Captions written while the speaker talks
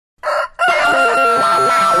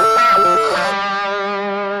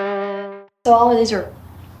So all of these are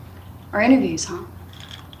interviews, huh?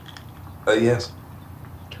 Yes.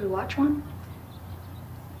 Can we watch one?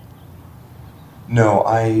 No,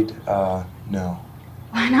 no.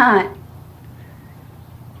 Why not?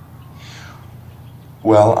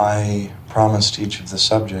 Well, I promised each of the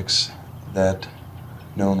subjects that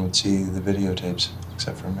no one would see the videotapes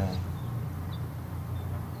except for me.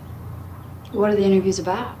 What are the interviews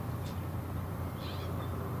about?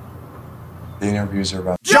 The interviews are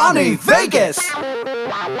about Johnny Vegas! Funky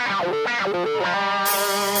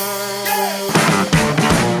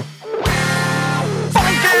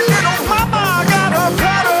little mama got a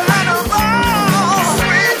platter and a ball.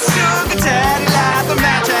 Sweet sugar daddy like the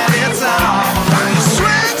match and it's on.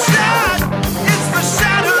 Sweet shot, it's the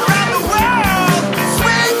shot around the world.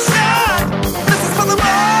 Sweet shot, this is for the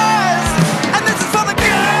boys and this is for the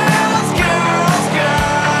girls, girls,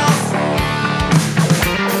 girls.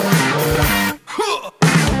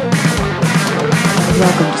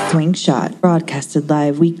 Welcome to Swing Shot, broadcasted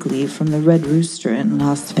live weekly from the Red Rooster in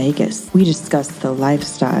Las Vegas. We discuss the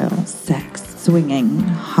lifestyle, sex, swinging,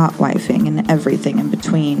 hot wifing, and everything in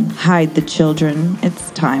between. Hide the children. It's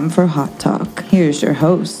time for Hot Talk. Here's your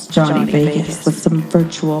host, Johnny Vegas, with some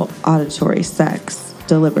virtual auditory sex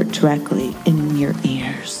delivered directly in your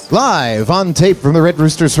ears. Live on tape from the Red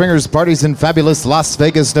Rooster Swingers Parties in fabulous Las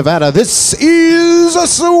Vegas, Nevada, this is a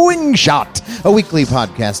Swing Shot, a weekly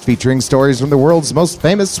podcast featuring stories from the world's most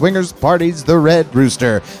famous swingers parties, the Red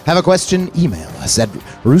Rooster. Have a question? Email us at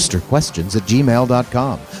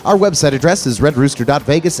roosterquestions@gmail.com. Our website address is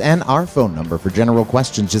redrooster.vegas, and our phone number for general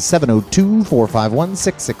questions is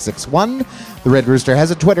 702-451-6661. The Red Rooster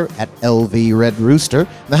has a Twitter at LV Red Rooster.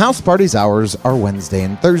 The house parties hours are Wednesday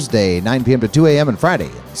and Thursday, 9 p.m. to 2 a.m. and Friday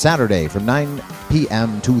and Saturday from 9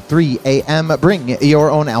 p.m. to 3 a.m. Bring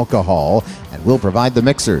your own alcohol, and we'll provide the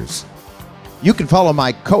mixers. You can follow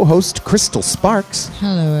my co-host, Crystal Sparks.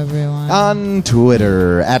 Hello, everyone. On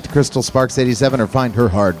Twitter at CrystalSparks87, or find her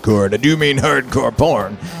hardcore, and I do mean hardcore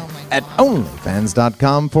porn, at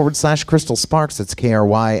onlyfans.com/Crystal Sparks. It's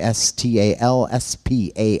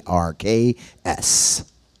KRYSTALSPARKS.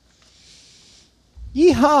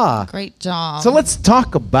 Yeehaw! Great job. So let's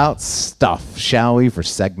talk about stuff, shall we, for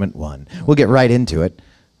segment one. We'll get right into it.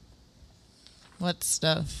 What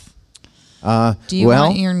stuff? Do you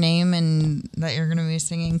want your name and that you're going to be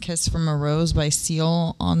singing Kiss from a Rose by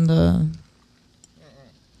Seal on the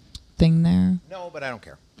thing there? No, but I don't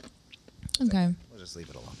care. Okay. We'll just leave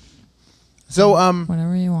it alone. So,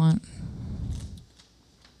 whatever you want.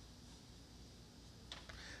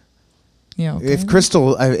 Yeah. Okay. If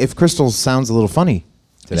Crystal sounds a little funny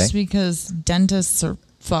today, it's because dentists are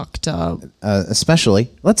fucked up. Especially,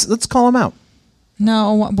 let's call them out.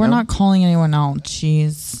 No, we're not calling anyone out.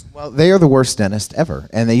 Jeez. Well, they are the worst dentist ever,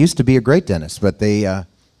 and they used to be a great dentist, but they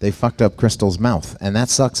fucked up Crystal's mouth, and that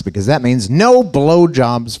sucks because that means no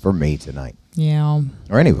blowjobs for me tonight. Yeah.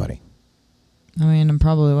 Or anybody. I mean, it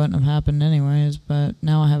probably wouldn't have happened anyways, but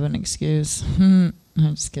now I have an excuse. I'm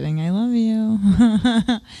just kidding. I love you.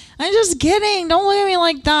 I'm just kidding. Don't look at me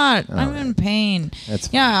like that. I'm in pain.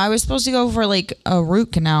 I was supposed to go for like a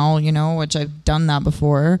root canal, which I've done that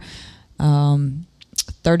before.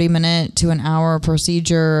 30-minute to an hour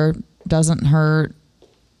procedure, doesn't hurt.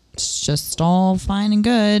 It's just all fine and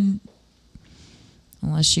good.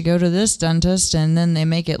 Unless you go to this dentist and then they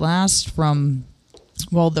make it last from...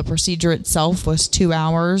 Well, the procedure itself was 2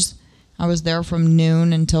 hours. I was there from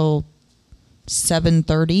noon until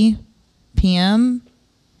 7:30 p.m.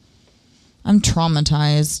 I'm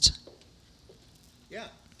traumatized. Yeah.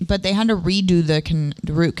 But they had to redo the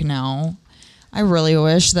root canal. I really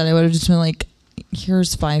wish that I would have just been like,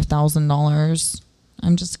 here's $5,000.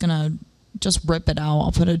 I'm just going to rip it out.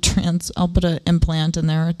 I'll put an implant in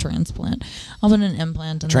there, a transplant. I'll put an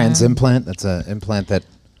implant in there. Transimplant? That's an implant that...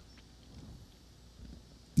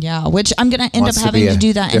 Yeah, which I'm going to end up having to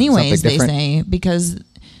do that anyways, they say, because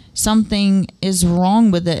something is wrong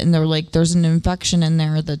with it. And they're like, there's an infection in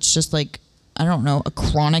there that's just like, I don't know, a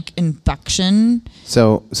chronic infection.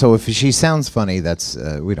 So if she sounds funny, that's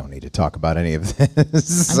we don't need to talk about any of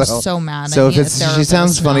this. I'm so mad. So if she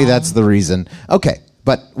sounds funny, that's the reason. Okay,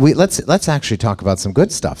 but let's actually talk about some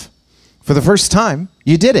good stuff. For the first time,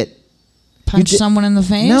 you did it. Punch someone in the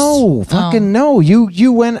face? No, fucking no.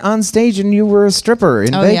 You went on stage and you were a stripper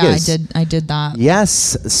in Vegas. Yeah, I did that.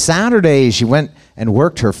 Yes, Saturday she went and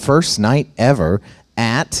worked her first night ever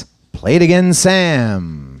at Play It Again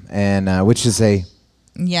Sam, and which is a...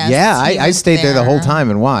 Yes, yeah, I stayed there the whole time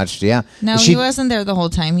and watched. Yeah, no, he wasn't there the whole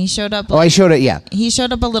time. He showed up. I showed it. Yeah, he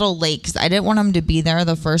showed up a little late because I didn't want him to be there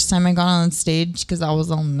the first time I got on stage because I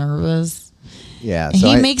was all nervous. Yeah,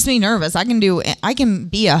 he makes me nervous. I can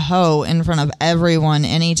be a hoe in front of everyone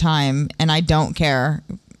anytime, and I don't care.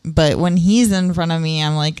 But when he's in front of me,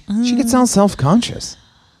 I'm like, she gets all self-conscious.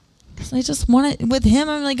 I just want it with him.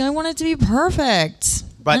 I'm like, I want it to be perfect.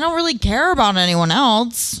 But I don't really care about anyone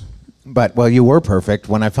else. But, well, you were perfect.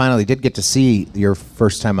 When I finally did get to see your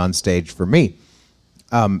first time on stage for me,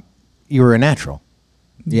 you were a natural.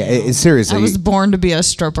 Yeah, seriously. I was born to be a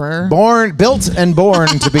stripper. Built and born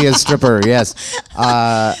to be a stripper, yes.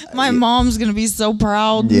 My mom's going to be so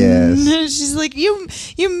proud. Yes. She's like, you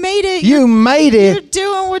made it. You made You're it.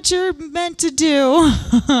 doing what you're meant to do.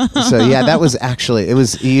 So, yeah, that was actually,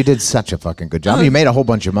 you did such a fucking good job. You made a whole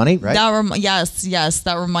bunch of money, right? Yes.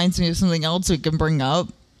 That reminds me of something else we can bring up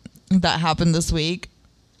that happened this week.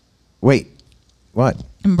 Wait, what?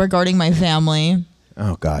 Regarding my family.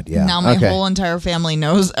 Oh, God, yeah. Now my whole entire family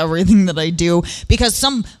knows everything that I do because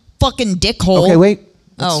some fucking dickhole. Okay, wait.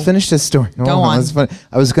 Let's finish this story. Go on.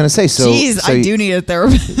 I was going to say, Jeez, I do need a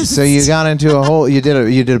therapist. So you got into you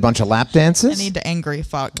did a bunch of lap dances. I need to angry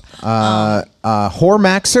fuck.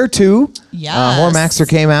 Hormaxer too. Yes. Hormaxer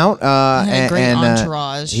came out. Had a great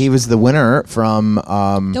entourage. He was the winner from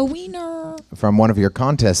The wiener. from one of your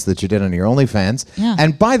contests that you did on your OnlyFans. Yeah.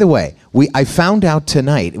 And by the way, I found out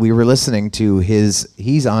tonight, we were listening to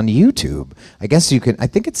he's on YouTube. I guess you can, I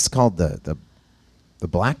think it's called the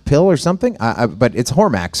Black Pill or something, but it's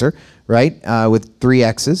Hormaxer, right? With 3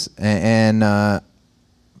 X's and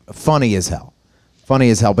funny as hell. Funny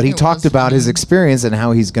as hell. But he talked about his experience and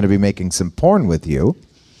how he's going to be making some porn with you.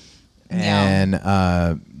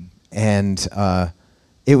 Yeah. And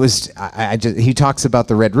it was he talks about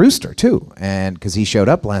the Red Rooster too, and because he showed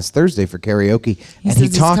up last Thursday for karaoke, and he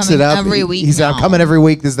talks it up every week. He's coming every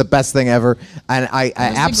week. This is the best thing ever, and I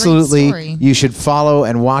absolutely, you should follow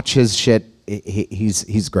and watch his shit.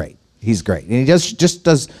 He's great. He's great, and he just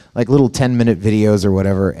does like little 10-minute videos or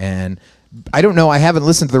whatever. And I don't know. I haven't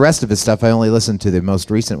listened to the rest of his stuff. I only listened to the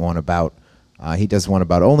most recent one about. He does one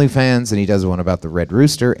about OnlyFans, and he does one about the Red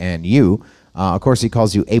Rooster and you. Of course, he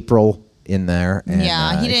calls you April in there. And,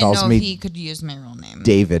 he didn't calls know me if he could use my real name.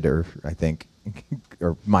 David, or I think,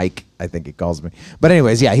 or Mike, I think he calls me. But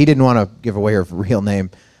anyways, yeah, he didn't want to give away her real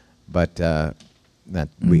name, but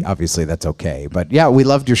obviously that's okay. But yeah, we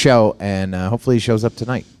loved your show, and hopefully he shows up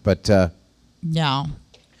tonight. But yeah.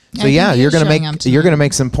 So yeah, you're gonna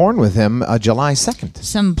make some porn with him July 2nd.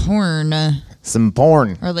 Some porn. Some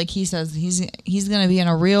porn. Or like he says, he's gonna be in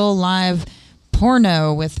a real live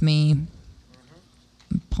porno with me.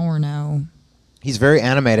 Porno. He's very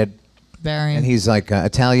animated. Very. And he's like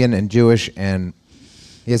Italian and Jewish, and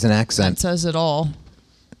he has an accent. That says it all.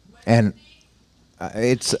 And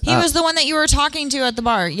it's he was the one that you were talking to at the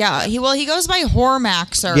bar. Yeah. He goes by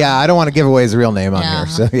Hormaxer. Yeah, I don't want to give away his real name on here.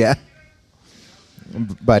 So yeah.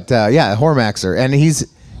 But yeah, Hormaxer, and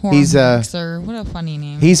he's Hormaxer. What a funny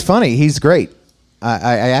name. He's funny. He's great.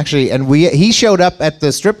 I actually, and he showed up at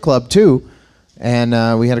the strip club too,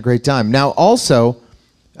 and we had a great time. Now also,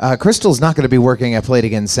 Crystal's not going to be working at Play It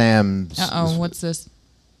Again Sam's. What's this?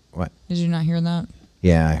 What? Did you not hear that?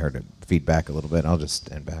 Yeah, I heard it feedback a little bit. I'll just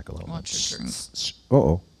stand back a little bit. Watch your drink.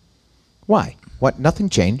 Uh-oh. Why? What? Nothing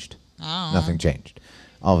changed. Oh. Nothing changed.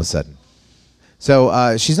 All of a sudden.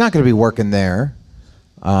 So she's not going to be working there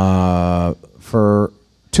for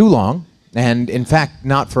too long. And in fact,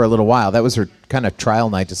 not for a little while. That was her kind of trial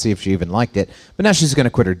night to see if she even liked it. But now she's going to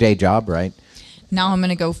quit her day job, right? Now I'm going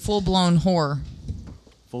to go full-blown whore.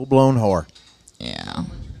 Full-blown whore. Yeah.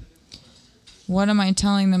 What am I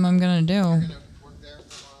telling them I'm going to do?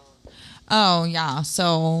 Oh, yeah.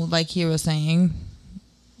 So, like he was saying,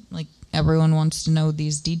 like everyone wants to know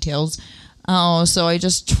these details. Oh, so I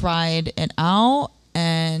just tried it out.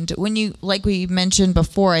 And when you, like we mentioned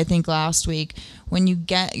before, I think last week, when you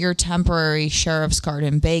get your temporary sheriff's card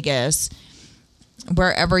in Vegas,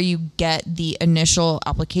 wherever you get the initial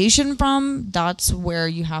application from, that's where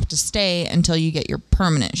you have to stay until you get your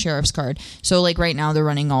permanent sheriff's card. So like right now they're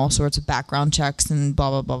running all sorts of background checks and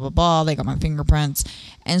blah, blah, blah, blah, blah. They got my fingerprints.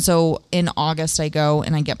 And so in August I go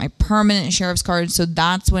and I get my permanent sheriff's card. So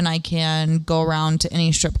that's when I can go around to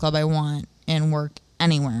any strip club I want and work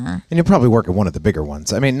anywhere. And you'll probably work at one of the bigger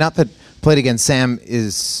ones. I mean, not that Play It Again Sam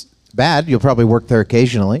is bad. You'll probably work there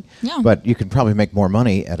occasionally. Yeah. But you can probably make more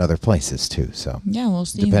money at other places too. So yeah, we'll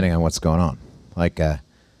see. Depending on what's going on. Like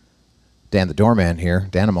Dan the doorman here,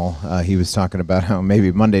 Danimal, he was talking about how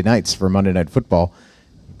maybe Monday nights for Monday Night Football,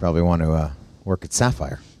 you probably want to work at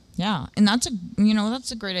Sapphire. Yeah, and that's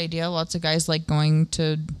a great idea. Lots of guys like going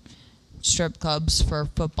to strip clubs for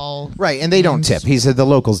football. Right, and they don't tip. He said the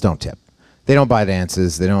locals don't tip. They don't buy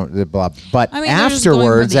dances. They don't blah. But I mean, they're just going for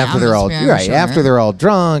afterwards, the after they're all atmosphere, I'm right, sure. after they're all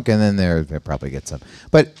drunk, and then they probably get some.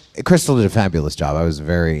 But Crystal did a fabulous job. I was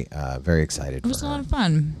very very excited It for was a her. lot of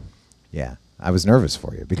fun. Yeah, I was nervous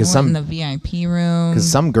for you I because went in the VIP room.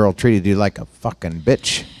 some girl treated you like a fucking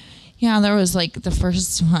bitch. Yeah, there was like the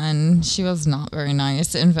first one. She was not very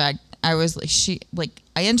nice. In fact, I was like,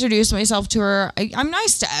 I introduced myself to her. I'm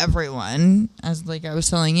nice to everyone, as like I was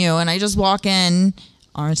telling you, and I just walk in.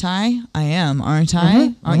 Aren't I? I am, aren't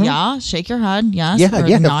I? Yeah, shake your head. Yes. Yeah, or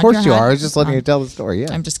yeah, of nod course your you head. are. I was just letting you tell the story.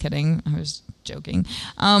 Yeah. I'm just kidding. I was joking.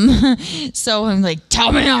 So I'm like,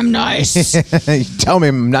 tell me I'm nice. Tell me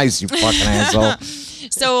I'm nice, you fucking asshole.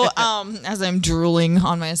 So as I'm drooling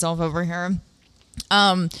on myself over here,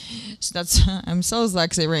 so that's I'm so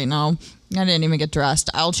sexy right now. I didn't even get dressed.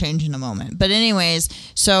 I'll change in a moment. But anyways,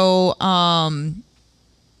 so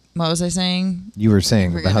what was I saying? You were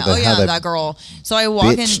saying Forget about now. how the that girl. So I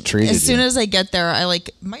walk bitch in treated as soon you. as I get there. I like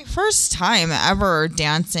my first time ever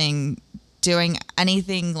dancing, doing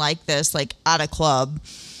anything like this, like at a club.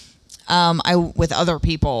 I with other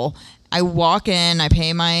people. I walk in. I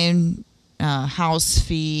pay my house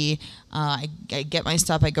fee. I get my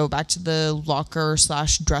stuff. I go back to the locker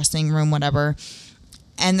 / dressing room, whatever.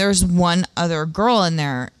 And there's one other girl in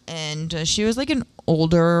there, and she was like an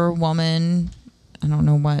older woman. I don't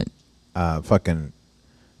know what. fucking.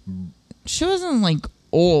 She wasn't like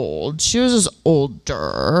old. She was just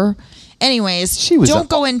older. Anyways, She was don't a-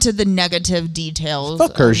 go into the negative details.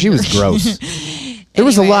 Fuck her. of She was her- gross. There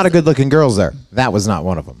was a Anyways. lot of good-looking girls there. That was not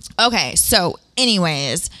one of them. Okay, so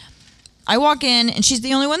anyways, I walk in and she's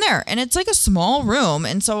the only one there, and it's like a small room,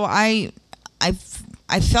 and so I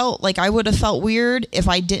felt like I would have felt weird if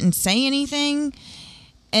I didn't say anything,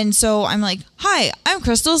 and so I'm like, "Hi, I'm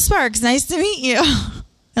Crystal Sparks. Nice to meet you."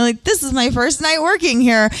 And like, this is my first night working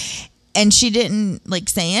here, and she didn't like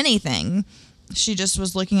say anything. She just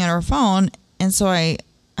was looking at her phone, and so I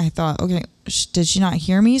thought, okay, did she not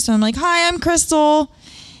hear me? So I'm like, "Hi, I'm Crystal."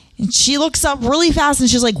 And she looks up really fast and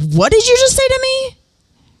she's like, "What did you just say to me?"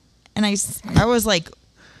 And I was like,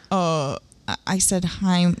 I said,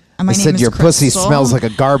 "Hi, my I name said is your pussy Crystal." smells like a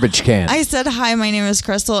garbage can. I said, "Hi, my name is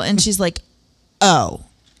Crystal." And she's like, "Oh."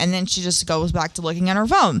 And then she just goes back to looking at her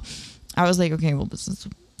phone. I was like, okay, well, this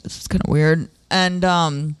is kind of weird. And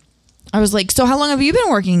I was like, "So how long have you been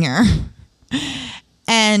working here?"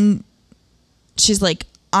 And she's like,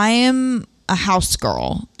 "I am a house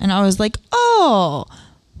girl." And I was like, "Oh,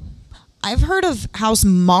 I've heard of house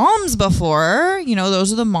moms before. You know,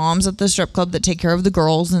 those are the moms at the strip club that take care of the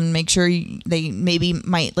girls and make sure they maybe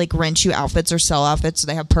might like rent you outfits or sell outfits. So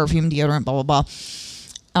they have perfume, deodorant, blah, blah,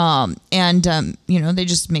 blah. You know, they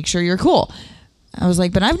just make sure you're cool." I was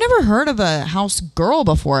like, "But I've never heard of a house girl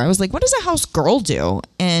before." I was like, "What does a house girl do?"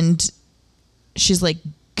 And she's like,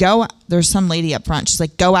 there's some lady up front. She's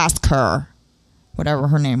like, "Go ask her," whatever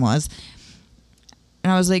her name was.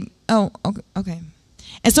 And I was like, "Oh, okay."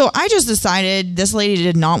 And so I just decided this lady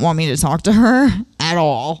did not want me to talk to her at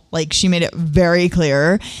all. Like, she made it very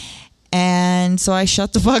clear. And so I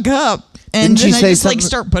shut the fuck up. And Didn't she then I say just like something-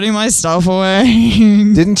 start putting my stuff away.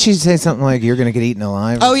 Didn't she say something like you're gonna get eaten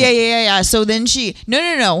alive? Oh, yeah. So then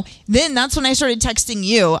no. Then that's when I started texting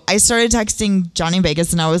you. I started texting Johnny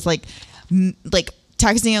Vegas, and I was like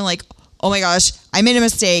texting him like, "Oh my gosh, I made a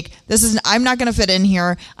mistake. I'm not going to fit in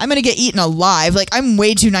here. I'm going to get eaten alive. Like, I'm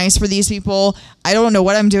way too nice for these people. I don't know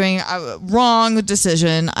what I'm doing. Wrong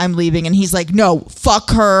decision. I'm leaving." And he's like, "No, fuck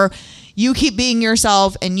her. You keep being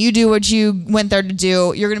yourself and you do what you went there to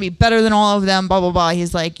do. You're going to be better than all of them, blah, blah, blah."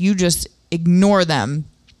 He's like, "You just ignore them."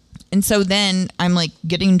 And so then I'm like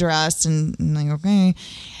getting dressed and I'm like, okay.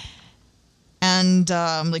 And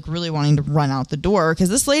I'm like really wanting to run out the door because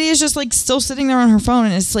this lady is just like still sitting there on her phone.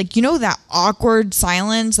 And it's like, you know, that awkward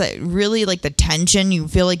silence that really like the tension, you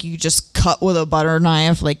feel like you just cut with a butter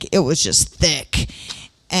knife. Like, it was just thick.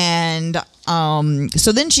 And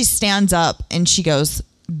so then she stands up and she goes,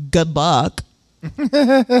 "Good luck."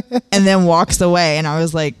 And then walks away. And I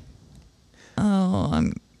was like, oh,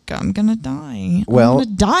 I'm gonna die. Well- I'm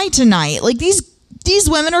gonna die tonight. Like, these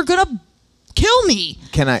women are gonna kill me.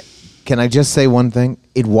 Can I just say one thing?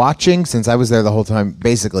 In watching, since I was there the whole time,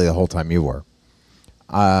 basically the whole time you were,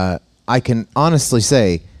 I can honestly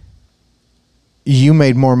say you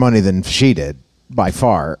made more money than she did by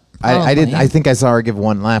far. I didn't. I think I saw her give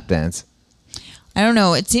one lap dance. I don't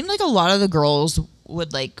know. It seemed like a lot of the girls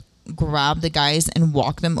would like grab the guys and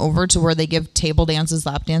walk them over to where they give table dances,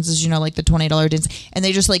 lap dances, you know, like the $20 dance, and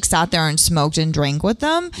they just like sat there and smoked and drank with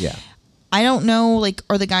them. Yeah. I don't know, like,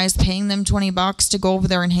 are the guys paying them $20 to go over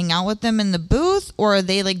there and hang out with them in the booth, or are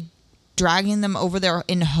they like dragging them over there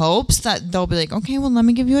in hopes that they'll be like, okay, well, let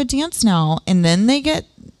me give you a dance now. And then they get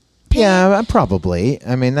paid. Yeah, probably.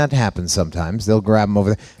 I mean, that happens sometimes. They'll grab them over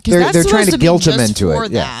there. 'Cause that's They're trying supposed to to be guilt them just into for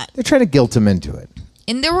it. Yeah, that. they're trying to guilt them into it.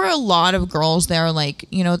 And there were a lot of girls there, like,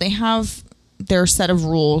 you know, they have their set of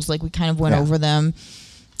rules. Like, we kind of went over them.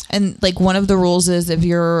 And, like, one of the rules is if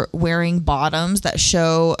you're wearing bottoms that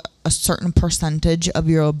show a certain percentage of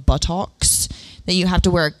your buttocks, that you have to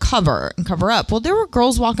wear a cover and cover up. Well, there were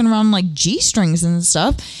girls walking around like G-strings and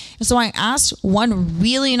stuff. And so I asked one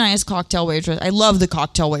really nice cocktail waitress. I love the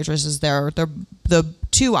cocktail waitresses there. They're the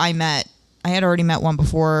two I met. I had already met one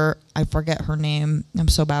before. I forget her name. I'm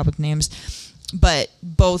so bad with names. But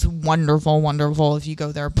both wonderful, wonderful. If you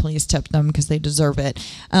go there, please tip them because they deserve it.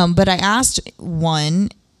 But I asked one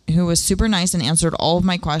who was super nice and answered all of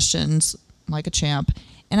my questions like a champ.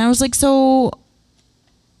 And I was like, so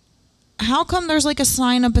how come there's like a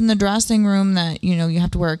sign up in the dressing room that, you know, you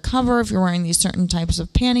have to wear a cover if you're wearing these certain types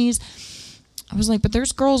of panties? I was like, but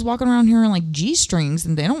there's girls walking around here in like G-strings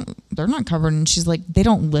and they're not covered. And she's like, they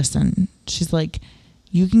don't listen. She's like,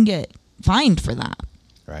 you can get fined for that.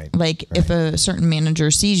 Right. Like if a certain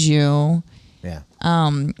manager sees you. Yeah.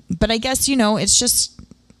 But I guess, you know, it's just,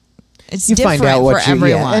 it's You different find out what for you,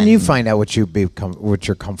 everyone. and you find out what what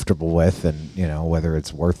you're comfortable with, and you know whether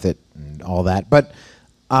it's worth it and all that. But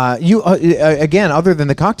again, other than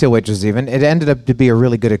the cocktail waitress, even it ended up to be a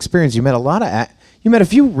really good experience. You met a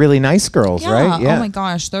few really nice girls, right? Yeah. Oh my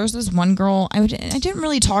gosh, there was this one girl. I didn't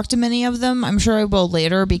really talk to many of them. I'm sure I will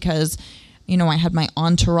later because, you know, I had my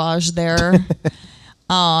entourage there.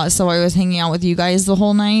 So I was hanging out with you guys the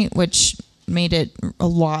whole night, which made it a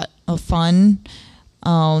lot of fun.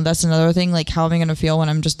 That's another thing. Like, how am I going to feel when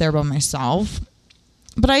I'm just there by myself?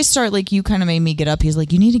 But I start, like, you kind of made me get up. He's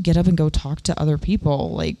like, you need to get up and go talk to other people.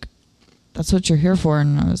 Like, that's what you're here for.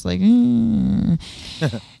 And I was like,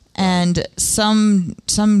 And some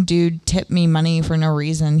dude tipped me money for no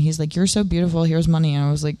reason. He's like, you're so beautiful. Here's money. And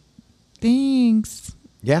I was like, thanks.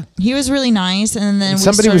 Yeah. He was really nice. And then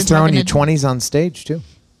somebody was throwing you talking 20s on stage too.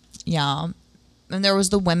 Yeah. And there was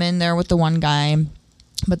the women there with the one guy.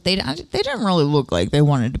 But they didn't really look like they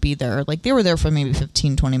wanted to be there. Like, they were there for maybe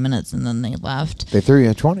 15, 20 minutes, and then they left. They threw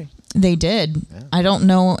you a 20. They did. Yeah. I don't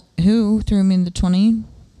know who threw me the 20.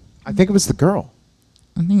 I think it was the girl.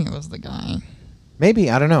 I think it was the guy.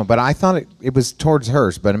 Maybe, I don't know. But I thought it was towards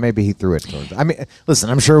hers, but maybe he threw it towards. I mean,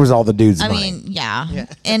 listen, I'm sure it was all the dudes' money. I mean, yeah.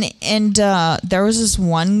 And there was this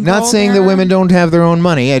one girl Not saying there. that women don't have their own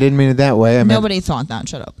money. I didn't mean it that way. I meant, Nobody thought that.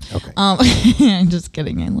 Shut up. Okay. I'm just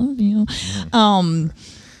kidding. I love you.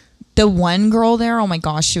 The one girl there, oh my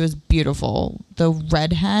gosh, she was beautiful. The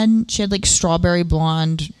redhead, she had like strawberry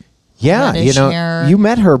blonde, yeah, reddish you know, hair, you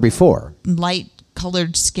met her before. light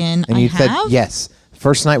colored skin. And I you have? said yes.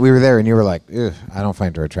 First night we were there, and you were like, "Ugh, I don't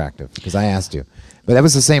find her attractive," because I asked you. But that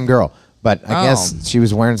was the same girl. But I guess she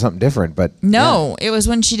was wearing something different. But No, it was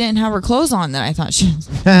when she didn't have her clothes on that I thought she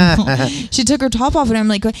was. She took her top off, and I'm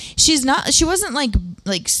like, she's not. She wasn't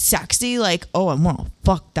like sexy. Like, oh, I want to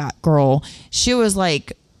fuck that girl. She was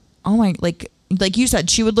like, oh my, like you said,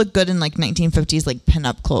 she would look good in like 1950s like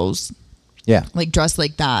pinup clothes. Yeah. Like dressed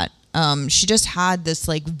like that. She just had this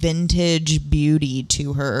like vintage beauty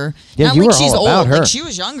to her. Yeah, Not you like were she's all about old. her. Like, she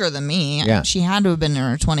was younger than me. Yeah. She had to have been in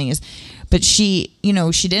her 20s. But she, you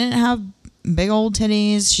know, she didn't have big old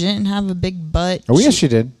titties. She didn't have a big butt. Oh, yes, she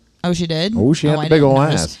did. Oh, she did? Oh, she had I a big didn't old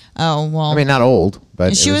notice. ass. Oh, well. I mean, not old,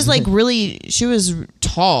 but she was like really, she was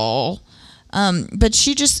tall. But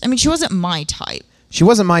she just, I mean, she wasn't my type. She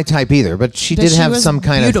wasn't my type either, but she But did she have was some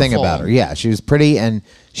kind of thing beautiful. about her. Yeah, she was pretty, and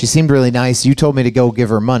she seemed really nice. You told me to go give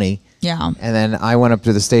her money. Yeah. And then I went up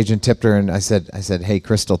to the stage and tipped her, and I said, hey,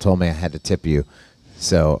 Crystal told me I had to tip you.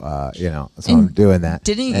 So, you know, so I'm doing that.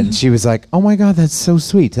 And she was like, oh, my God, that's so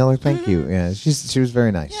sweet. Tell her thank you. Yeah, she was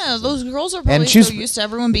very nice. Yeah, those girls are probably she's- so used to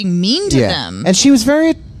everyone being mean to them. And she was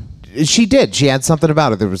she had something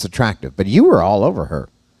about her that was attractive, but you were all over her.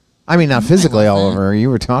 I mean, not physically all over her. You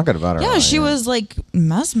were talking about her. Yeah, all, she was like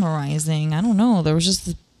mesmerizing. I don't know. There was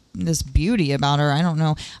just this beauty about her. I don't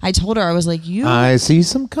know. I told her, I was like, I see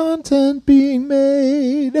some content being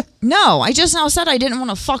made. No, I just now said I didn't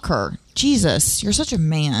want to fuck her. Jesus, you're such a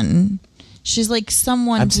man. She's like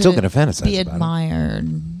someone I'm still gonna fantasize be about it. admired.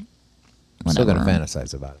 I'm still going to Whatever.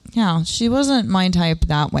 fantasize about it. Yeah, she wasn't my type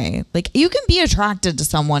that way. Like, you can be attracted to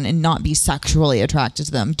someone and not be sexually attracted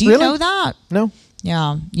to them. Do you Really? know that? No.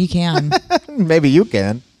 Yeah, you can. Maybe you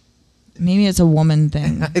can. Maybe it's a woman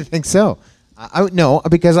thing. I think so. No,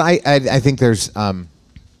 because I think there's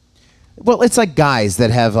well, it's like guys that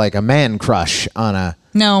have like a man crush on a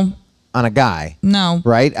guy, No.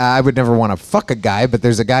 right? I would never want to fuck a guy, but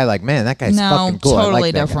there's a guy like, man, that guy's No, fucking cool. I totally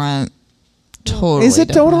like that guy. different. totally Is it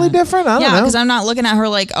totally different. different? I don't Yeah, know. because I'm not looking at her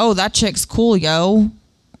like, oh, that chick's cool, yo.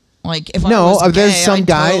 Like, if I No, was there's gay, some I'd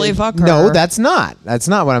guy. totally fuck her. No, that's not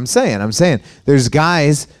what I'm saying. I'm saying there's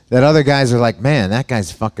guys that other guys are like, man, that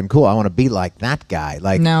guy's fucking cool. I want to be like that guy.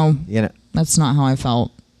 Like, No. you know. That's not how I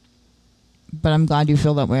felt. But I'm glad you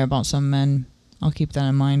feel that way about some men. I'll keep that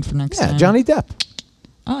in mind for next Yeah, time. Johnny Depp.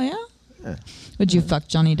 Oh, yeah? Would you fuck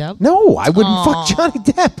Johnny Depp? No, I wouldn't fuck Johnny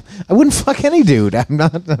Depp. I wouldn't fuck any dude. I'm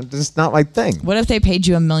just not my thing. What if they paid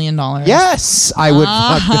you $1 million? Yes, I would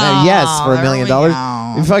fuck that. Yes, for $1 million.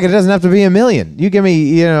 go. Fuck, it doesn't have to be $1 million. You give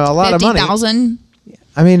me, a lot of money. 50,000?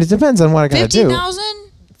 I mean, it depends on what I gotta do. 50,000?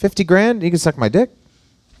 50 grand, you can suck my dick.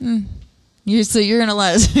 So you're gonna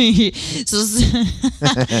let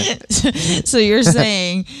so you're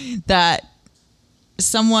saying that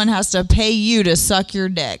someone has to pay you to suck your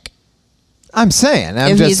dick. I'm saying.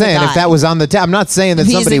 I'm If just he's a saying if guy. that was on the table. I'm not saying that If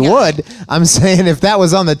he's a somebody guy. would. I'm saying if that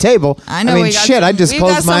was on the table. I know. mean, we got shit. some, I just we've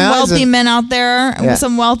closed got some my eyes. wealthy And, men out there, Yeah.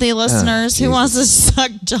 some wealthy listeners who Jesus. wants to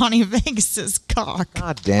suck Johnny Vegas's cock.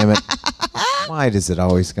 God damn it! Why does it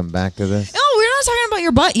always come back to this? No, we're not talking about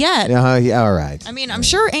your butt yet. Yeah, all right. I mean, I'm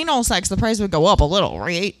sure anal sex, the price would go up a little,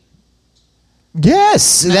 right?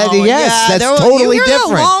 Yes, No, yes, yeah, that's there was- totally you heard a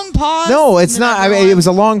different. long pause No, it's and not. I mean, everyone- it was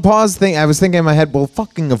a long pause thing. I was thinking in my head, well,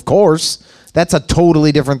 fucking, of course. That's a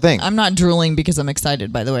totally different thing. I'm not drooling because I'm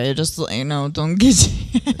excited, by the way. Just, don't get...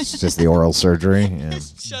 It's just the oral surgery. Yeah.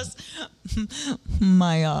 It's just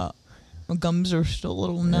my gums are still a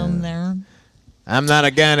little numb there. I'm not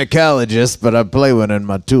a gynecologist, but I play one in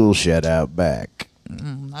my tool shed out back.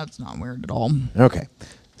 That's not weird at all. Okay.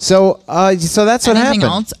 So that's what Anything happened.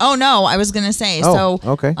 else? Oh no, I was gonna say. Oh, so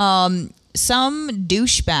okay. some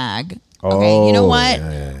douchebag. Okay, you know Oh, what?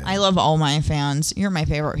 yeah. I love all my fans. You're my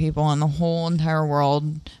favorite people in the whole entire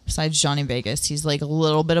world, besides Johnny Vegas. He's like a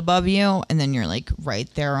little bit above you, and then you're like right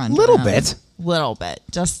there on Little bit? little bit,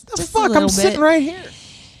 just The just fuck, a little I'm bit. sitting right here.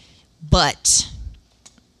 But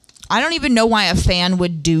I don't even know why a fan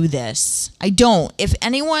would do this. I don't. If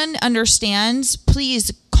anyone understands,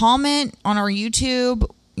 please comment on our YouTube.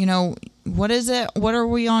 What is it? What are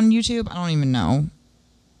we on YouTube? I don't even know.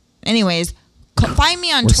 Anyways, find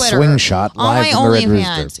me on We're Twitter. Swing Shot, on live my from the Red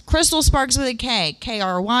OnlyFans. Rooster. Crystal Sparks with a K.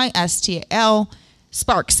 KRYSTAL.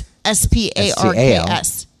 Sparks.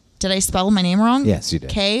 SPARKS. Did I spell my name wrong? Yes, you did.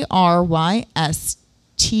 KRYSTAL.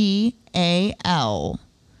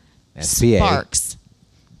 SPA. Sparks.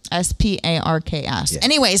 SPARKS. Yeah.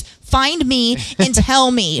 Anyways, find me and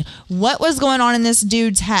tell me what was going on in this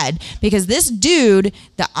dude's head, because this dude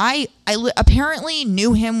that I apparently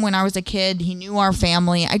knew him when I was a kid. He knew our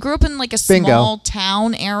family. I grew up in like a Bingo. small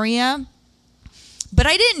town area, but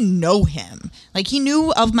I didn't know him. Like, he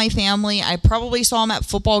knew of my family. I probably saw him at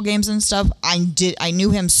football games and stuff. I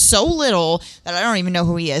knew him so little that I don't even know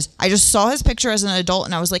who he is. I just saw his picture as an adult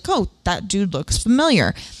and I was like, oh, that dude looks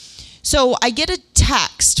familiar. So I get a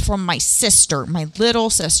text from my sister, my little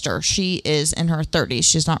sister. She is in her 30s.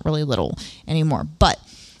 She's not really little anymore. But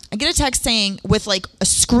I get a text saying, with like a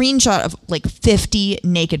screenshot of like 50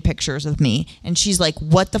 naked pictures of me. And she's like,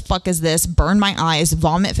 what the fuck is this? Burn my eyes,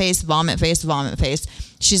 vomit face, vomit face, vomit face.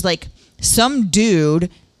 She's like, some dude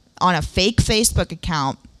on a fake Facebook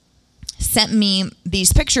account sent me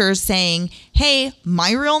these pictures saying, hey,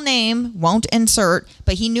 my real name, won't insert,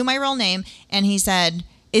 but he knew my real name. And he said,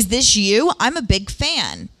 is this you? I'm a big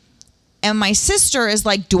fan. And my sister is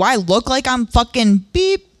like, do I look like I'm fucking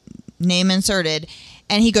beep? Name inserted.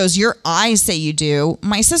 And he goes, your eyes say you do.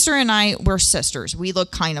 My sister and I, we're sisters. We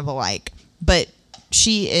look kind of alike. But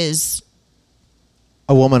she is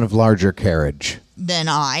A woman of larger carriage. than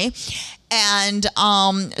I. And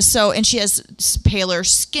and she has paler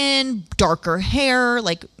skin, darker hair,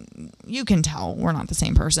 like, you can tell we're not the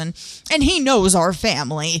same person. And he knows our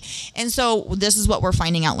family. And so this is what we're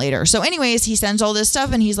finding out later. So anyways, he sends all this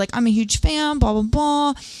stuff and he's like, I'm a huge fan, blah, blah,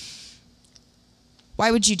 blah.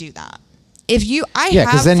 Why would you do that? If you, Yeah,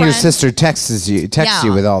 because then your friends- sister texts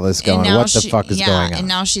you with all this And going. now What the she- fuck is going on? And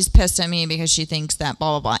now she's pissed at me because she thinks that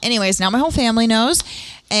blah, blah, blah. Anyways, now my whole family knows.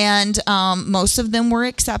 And most of them were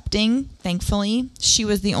accepting, thankfully. She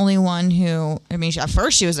was the only one who, at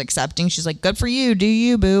first she was accepting. She's like, good for you, do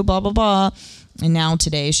you, boo, blah, blah, blah. And now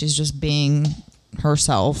today she's just being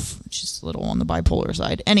herself. She's a little on the bipolar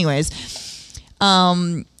side. Anyways,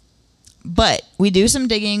 but we do some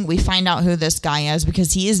digging. We find out who this guy is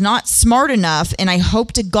because he is not smart enough. And I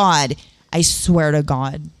hope to God, I swear to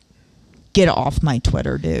God, get off my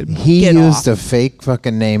Twitter, dude. He Get used off. a fake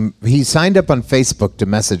fucking name. He signed up on Facebook to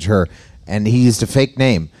message her, and he used a fake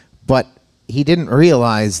name. But he didn't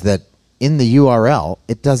realize that in the URL,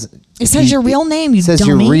 it doesn't. It says your real name, you It says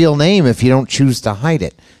dummy. your real name if you don't choose to hide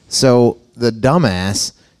it. So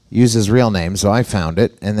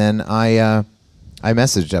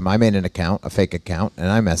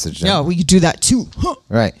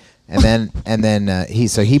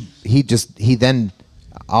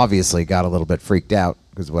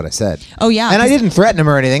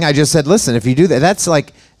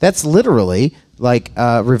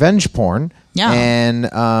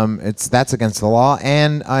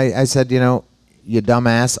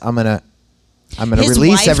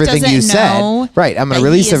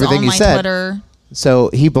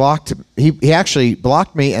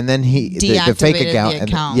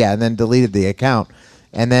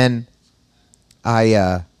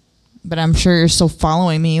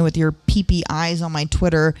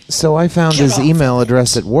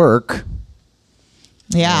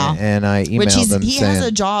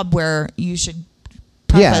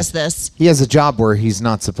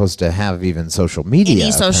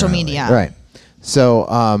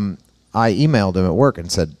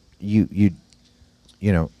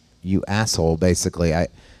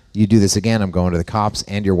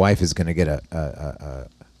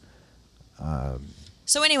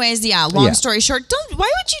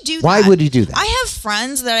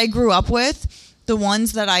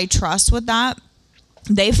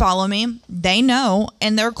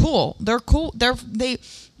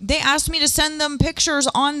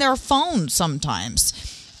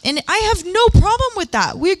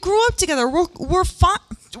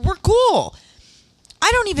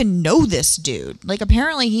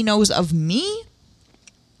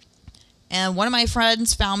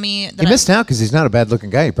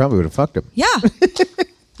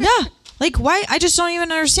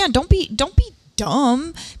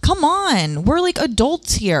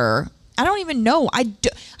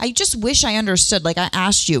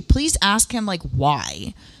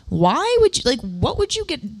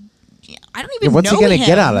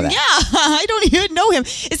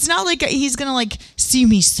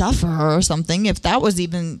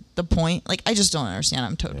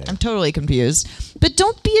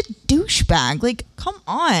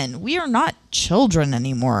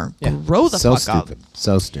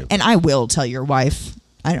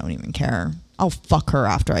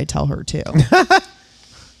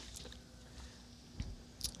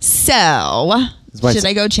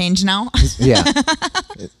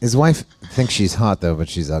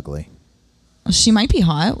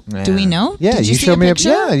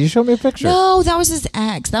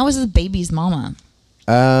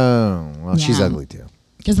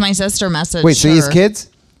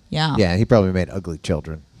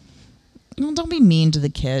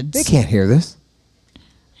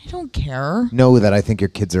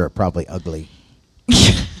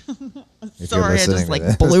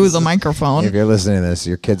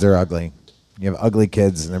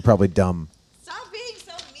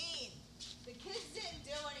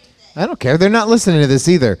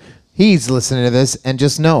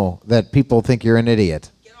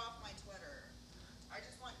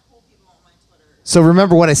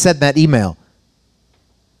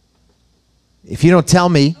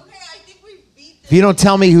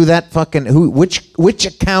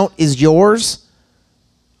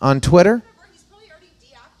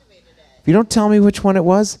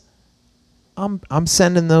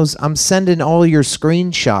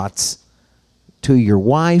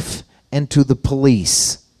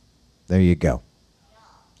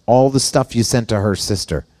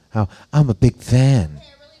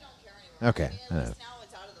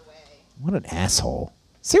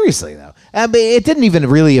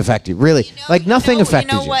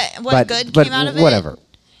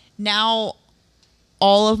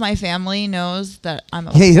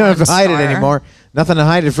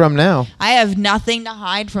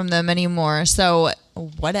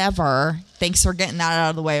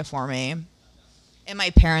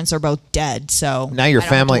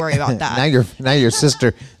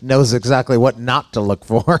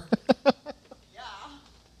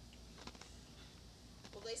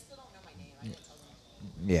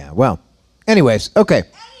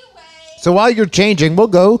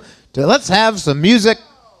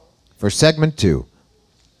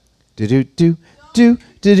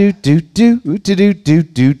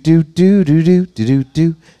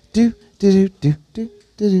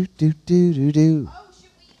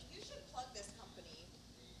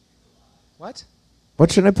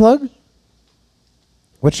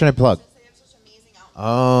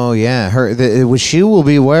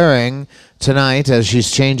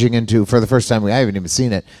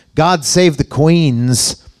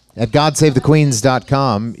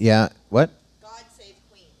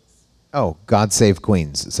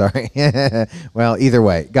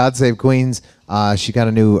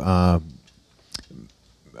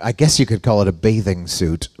I guess you could call it a bathing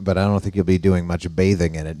suit, but I don't think you'll be doing much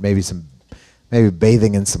bathing in it. Maybe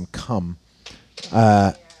bathing in some cum.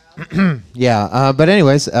 Yeah, but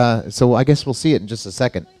anyways, so I guess we'll see it in just a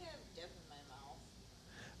second.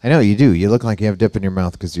 I know you do. You look like you have dip in your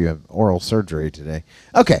mouth because you have oral surgery today.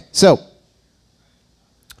 Okay, so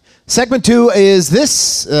segment 2 is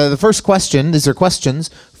this. The first question, these are questions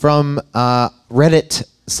from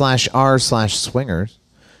Reddit/r/swingers,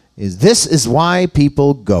 is this is why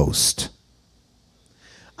people ghost.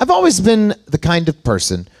 I've always been the kind of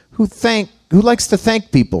person who likes to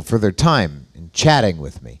thank people for their time in chatting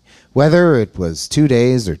with me, whether it was 2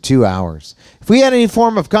 days or 2 hours. If we had any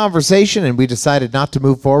form of conversation and we decided not to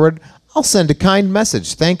move forward, I'll send a kind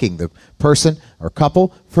message thanking the person or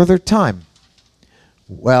couple for their time.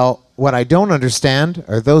 Well, what I don't understand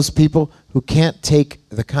are those people who can't take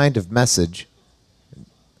the kind of message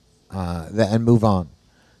and move on.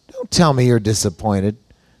 Don't tell me you're disappointed.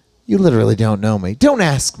 You literally don't know me. Don't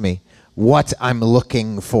ask me what I'm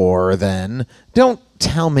looking for then. Don't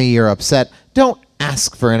tell me you're upset. Don't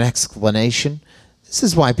ask for an explanation. This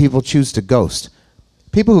is why people choose to ghost.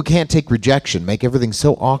 People who can't take rejection make everything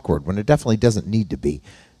so awkward when it definitely doesn't need to be.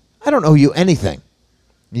 I don't owe you anything.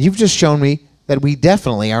 You've just shown me that we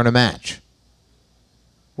definitely aren't a match.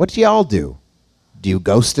 What do y'all do? Do you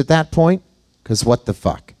ghost at that point? Because what the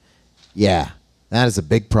fuck? Yeah, that is a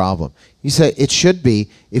big problem. You say it should be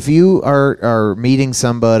if you are meeting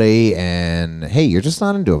somebody and, hey, you're just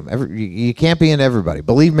not into them. You can't be into everybody.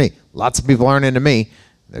 Believe me, lots of people aren't into me.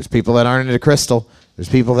 There's people that aren't into Crystal. There's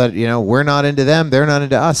people that, we're not into them. They're not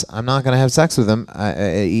into us. I'm not going to have sex with them.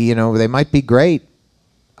 They might be great.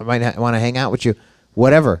 I might want to hang out with you,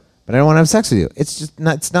 whatever. But I don't want to have sex with you. It's just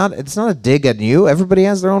not. It's not a dig at you. Everybody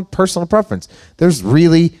has their own personal preference. There's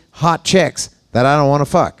really hot chicks that I don't want to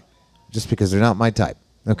fuck, just because they're not my type.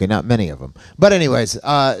 Okay, not many of them. But anyways,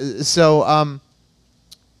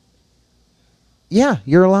 yeah,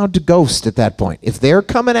 you're allowed to ghost at that point. If they're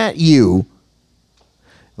coming at you,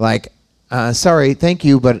 like, sorry, thank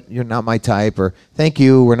you, but you're not my type, or thank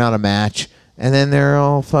you, we're not a match, and then they're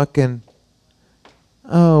all fucking,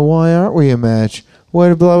 oh, why aren't we a match?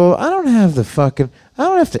 What, blah, blah, blah. I don't have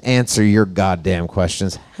to answer your goddamn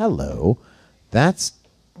questions. Hello.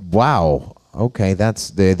 Wow. Okay,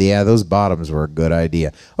 yeah, those bottoms were a good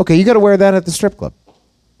idea. Okay, you got to wear that at the strip club.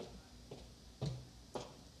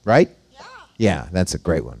 Right? Yeah. Yeah, that's a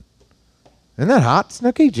great one. Isn't that hot,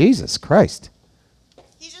 Snooky? Jesus Christ.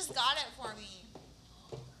 He just got it for me.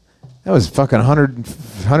 That was fucking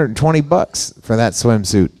 $120 for that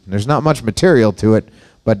swimsuit. There's not much material to it,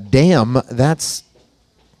 but damn, that's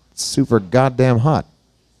super goddamn hot.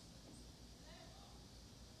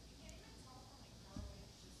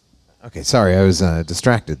 Okay, sorry, I was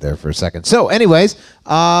distracted there for a second. So, anyways,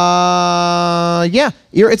 yeah,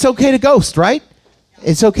 it's okay to ghost, right?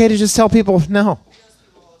 It's okay to just tell people no.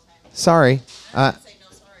 Sorry.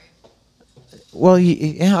 Well,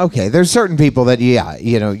 yeah, okay. There's certain people that, yeah,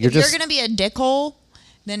 you're if just. You're gonna be a dickhole,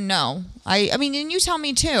 then no. I mean, and you tell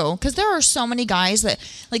me too, because there are so many guys that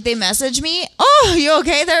like they message me. Oh, you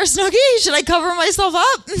okay there, Snooky? Should I cover myself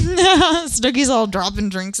up? Snooky's all dropping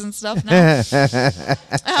drinks and stuff now.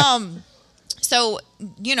 So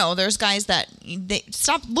there's guys that they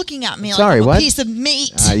stop looking at me like I'm a piece of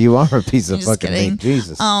meat. You are a piece of just fucking kidding. meat,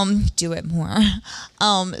 Jesus. Do it more.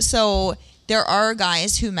 So there are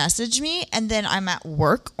guys who message me and then I'm at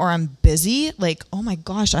work or I'm busy. Like, oh my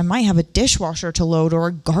gosh, I might have a dishwasher to load or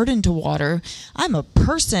a garden to water. I'm a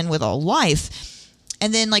person with a life.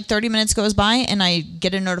 And then like 30 minutes goes by and I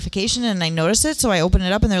get a notification and I notice it. So I open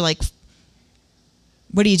it up and they're like,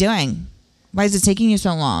 what are you doing? Why is it taking you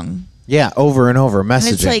so long? Yeah, over and over messaging.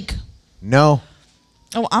 And it's like, no.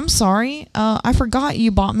 Oh, I'm sorry. I forgot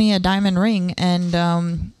you bought me a diamond ring and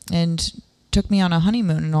took me on a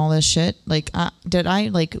honeymoon and all this shit. Like,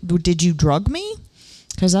 did you drug me?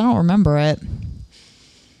 Because I don't remember it.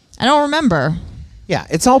 I don't remember. Yeah,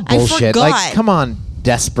 it's all bullshit. Like, come on,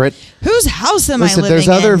 desperate. Whose house am I living in? There's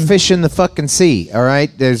other fish in the fucking sea. All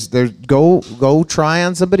right, go try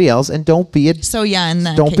on somebody else and don't be in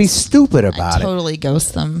that don't be stupid about it. Totally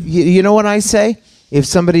ghost them. You know what I say? If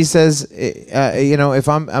somebody says, if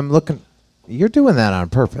I'm looking, you're doing that on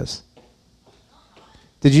purpose.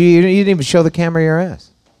 You didn't even show the camera your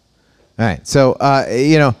ass. All right, so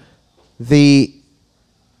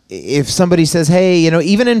if somebody says, hey,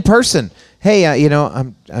 even in person, hey,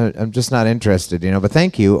 I'm just not interested, but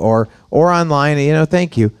thank you, or online,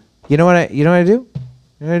 thank you. You know what I do? You know what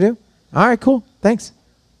I do? All right, cool, thanks.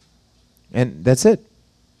 And that's it.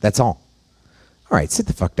 That's all. All right, sit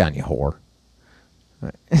the fuck down, you whore. All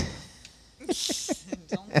right.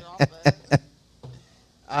 Don't drop it.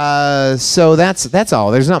 So that's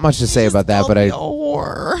all. There's not much to say about that, but a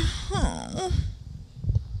whore.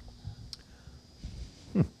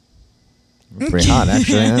 pretty hot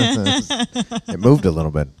actually. It moved a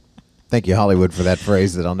little bit. Thank you, Hollywood, for that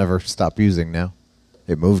phrase that I'll never stop using now.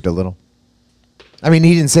 It moved a little. I mean,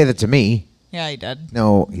 he didn't say that to me. Yeah, he did.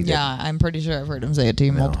 No, he didn't. Yeah, I'm pretty sure I've heard him say it to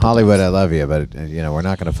you No, multiple Hollywood, times. I love you, but we're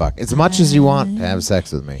not gonna fuck as much as you want to have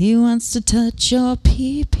sex with me. He wants to touch your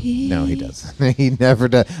pee-pee. No, he doesn't. He never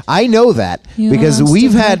does. I know that He because wants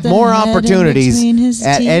we've to had put the more head in opportunities between his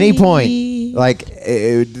at any point, teeth. like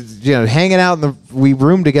hanging out we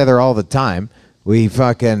room together all the time. We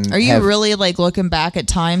fucking. Are you have, really like looking back at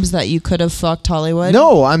times that you could have fucked Hollywood?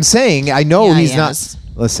 No, I'm saying I know Yeah, he's he not. is.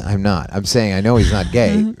 Listen, I'm not. I'm saying I know he's not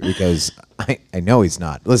gay because I know he's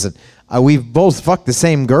not. Listen, we've both fucked the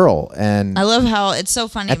same girl, and I love how it's so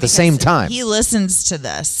funny At the because same time. he listens to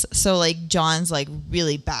this. So like John's like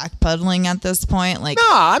really backpedaling at this point. Like, No,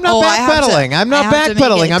 I'm not I have to- backpedaling. I'm not I have to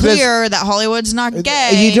backpedaling. make it I'm just- clear that Hollywood's not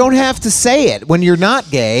gay. You don't have to say it when you're not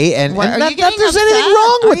gay, and What, are not you that getting there's anything upset?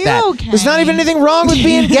 wrong Are with you that. okay? There's not even anything wrong with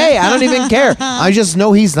being gay. I don't even care. I just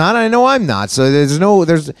know he's not, and I know I'm not. So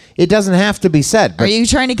it doesn't have to be said. Are But you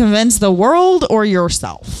trying to convince the world or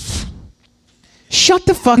yourself? shut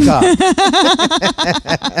the fuck up.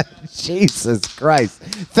 Jesus Christ.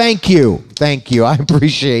 Thank you. I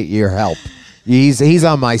appreciate your help. He's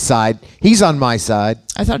on my side. He's on my side.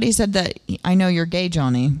 I thought he said that. I know you're gay,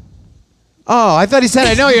 Johnny. Oh, I thought he said,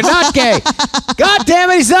 I know you're not gay. God damn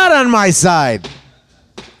it, he's not on my side.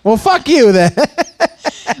 Well, fuck you then.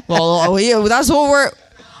 Well, that's what we're.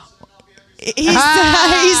 He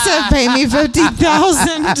said, pay me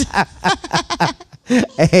 $50,000.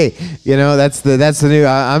 Hey, that's the new.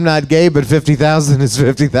 I'm not gay, but 50,000 is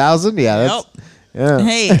 50,000. Yeah, that's yeah.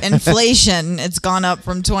 Hey, inflation, it's gone up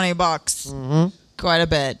from $20. Quite a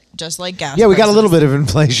bit, just like gas. Yeah, we got a little prices. bit of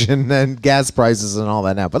inflation and gas prices and all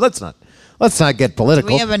that now. But let's not get Do political.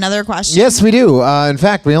 we have another question? Yes, we do. In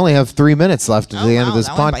fact, we only have 3 minutes left at the end of wow, this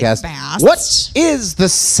that went by podcast. fast. What is the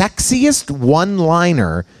sexiest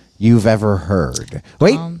one-liner you've ever heard?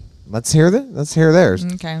 Wait, let's hear theirs.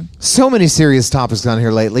 Okay. So many serious topics on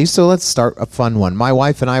here lately, so let's start a fun one. My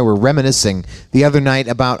wife and I were reminiscing the other night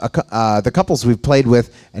about the couples we've played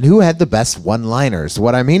with and who had the best one-liners.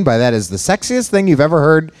 What I mean by that is the sexiest thing you've ever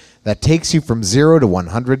heard that takes you from 0 to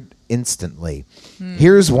 100 instantly.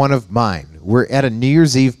 Here's one of mine. We're at a New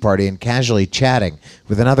Year's Eve party and casually chatting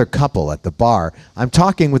with another couple at the bar. I'm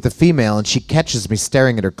talking with the female and she catches me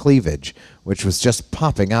staring at her cleavage, which was just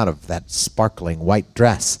popping out of that sparkling white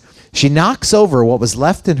dress. She knocks over what was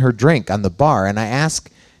left in her drink on the bar, and I ask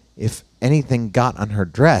if anything got on her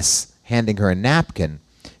dress, handing her a napkin.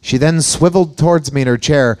 She then swiveled towards me in her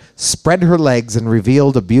chair, spread her legs, and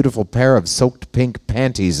revealed a beautiful pair of soaked pink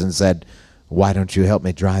panties and said, "Why don't you help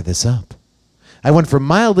me dry this up?" I went from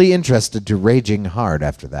mildly interested to raging hard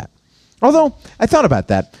after that. Although, I thought about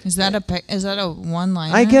that. Is that a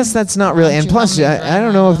one-liner? I guess that's not really. Why And don't you plus, help me dry I don't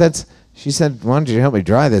that know if up? that's. She said, "Why don't you help me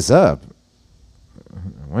dry this up?"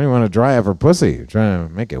 Why do you want to dry up her pussy? You're trying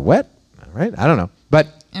to make it wet, right? I don't know, but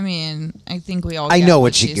I mean, I think we all. I get know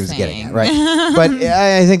what she's she was getting at, saying. right? But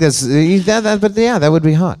I think that's that. But yeah, that would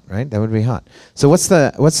be hot, right? That would be hot. So what's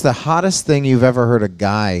the hottest thing you've ever heard a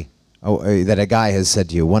guy? That a guy has said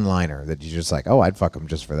to you, one-liner that you're just like, oh, I'd fuck him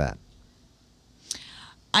just for that.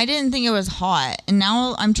 I didn't think it was hot, and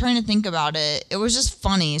now I'm trying to think about it. It was just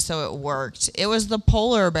funny, so it worked. It was the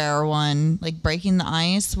polar bear one, like breaking the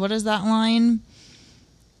ice. What is that line?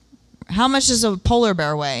 How much does a polar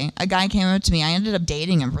bear weigh? A guy came up to me. I ended up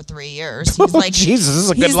dating him for 3 years. He's like, Jesus, this is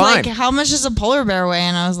a good he's line. like, how much does a polar bear weigh?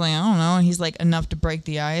 And I was like, I don't know. And he's like, enough to break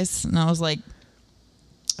the ice. And I was like,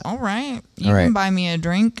 all right, you All right. can buy me a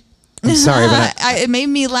drink. I'm sorry, but It made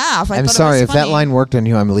me laugh. I'm thought sorry it if was that funny. line worked on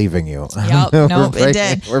you. I'm leaving you. Yep, We're no, it breaking-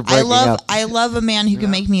 did. We're breaking up. I love a man who can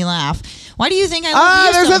make me laugh. Why do you think I love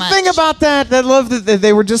you There's so a much? thing about that. I love that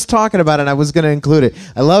they were just talking about it, and I was going to include it.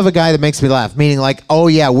 I love a guy that makes me laugh, meaning like, oh,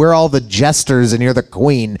 yeah, we're all the jesters, and you're the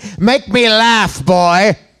queen. Make me laugh,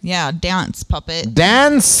 boy. Yeah, dance puppet.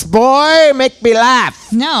 Dance, boy. Make me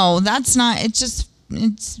laugh. No, that's not. It's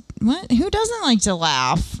what? Who doesn't like to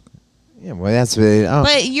laugh? Yeah, well, that's really. Oh.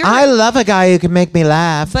 But you're- I love a guy who can make me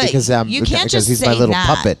laugh But because you can't just he's say my little that.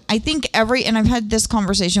 puppet. I think and I've had this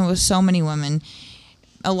conversation with so many women.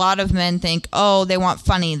 A lot of men think, oh, they want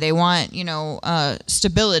funny, they want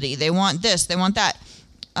stability, they want this, they want that.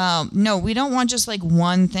 No, we don't want just like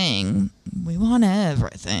one thing. we want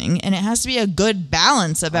everything, and it has to be a good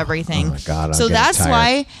balance of everything. my God, I'm so getting that's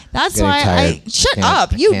tired. that's Getting why tired. I shut Can't-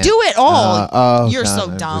 up. I You can't. do it all. Oh, You're God,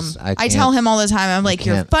 so I'm dumb. just- I can't. tell him all the time. I'm like,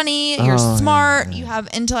 you're can't. funny. You're Oh, smart. yeah. You have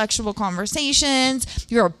intellectual conversations.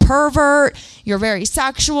 You're a pervert. You're very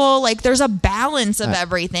sexual. Like, there's a balance of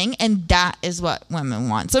everything, and that is what women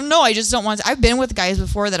want. So no, I just don't want. I've been with guys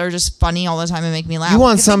before that are just funny all the time and make me laugh. You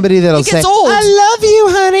want It- somebody that'll it say, gets old. "I love you,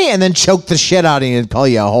 honey," and then choke the shit out of you and call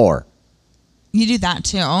you a whore. You do that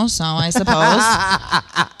too, so I suppose.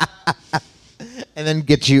 And then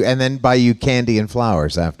and then buy you candy and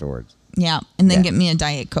flowers afterwards. Yeah, and then Yeah. get me a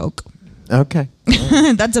Diet Coke. Okay.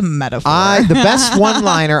 That's a metaphor. The best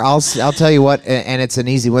one-liner, I'll tell you what, and it's an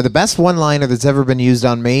easy one. The best one-liner that's ever been used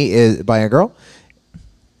on me is by a girl.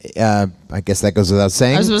 I guess that goes without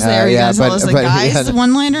saying. I was supposed to say, are you gonna tell us the guy's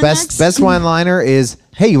one-liner next? Best one-liner is,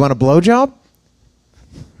 "Hey, you want a blowjob?"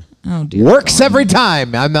 Oh, dear Works God. every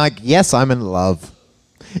time. I'm like, yes, I'm in love.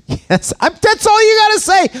 Yes, that's all you gotta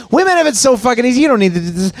say. Women have it so fucking easy. You don't need to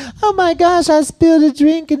do this. "Oh my gosh, I spilled a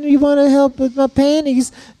drink and you want to help with my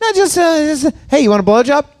panties?" Not just, "Hey, you want a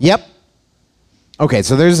blowjob?" Yep. Okay,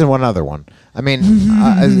 so there's one other one. I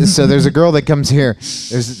mean, so there's a girl that comes here.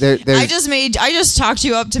 There's I just talked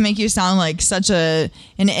you up to make you sound like such an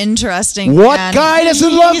interesting What man. guy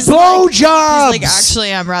doesn't love He's blowjobs? Like,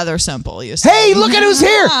 actually, I'm rather simple. You say. Hey, look at who's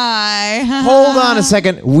here. Hi. Hold on a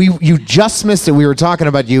second. You just missed it. We were talking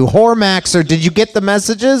about you, Hormaxer. Did you get the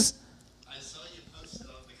messages? I saw you posted on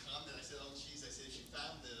the comment. I said, "Oh, jeez." I said, "If she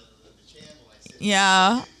found the channel." I said,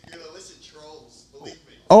 Yeah. "You're gonna listen, trolls. Believe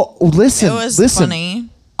me." Oh, listen. It was listen. funny.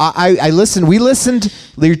 I listened. We listened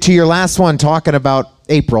to your last one talking about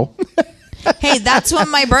April. Hey, that's when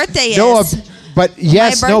my birthday is. No, but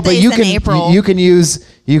yes, My no, but birthday's you in can April. you can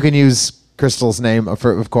use Crystal's name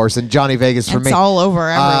of course, and Johnny Vegas for it's me. all over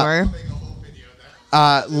everywhere.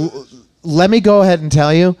 Let me go ahead and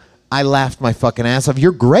tell you, I laughed my fucking ass off.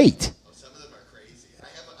 You're great. Some of them are crazy. I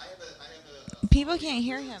have a People can't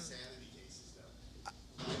hear him. insanity cases though.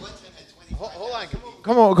 I one time had 25.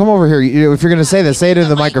 Hold on, come over here. If you're gonna say this, say it into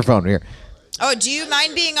the microphone here. Oh, do you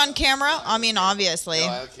mind being on camera? I mean, obviously.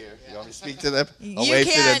 I don't care. You want me to speak to them? I'll You wave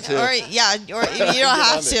can, to them too. or yeah, or you don't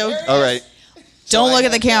have to. All right. Don't So look I at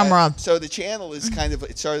the had camera. that. So the channel is kind of,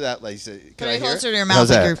 it started out like, can Put I it hear closer to your How's mouth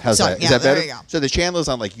like that? you're- How's so- that? Is yeah, that there better? you go. So the channel is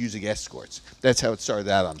on like using escorts. That's how it started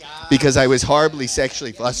out on. Because I was horribly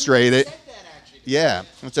sexually frustrated. Yeah.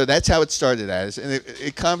 And so that's how it started as. And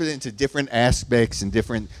it converted into different aspects and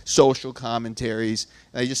different social commentaries.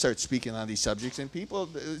 And I just started speaking on these subjects. And people,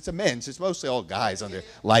 it's immense. It's mostly all guys on there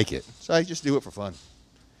like it. So I just do it for fun.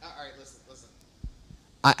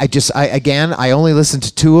 I only listened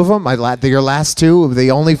to two of them. Your last two, the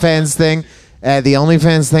OnlyFans thing,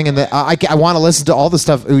 and I want to listen to all the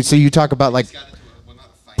stuff. So you talk about like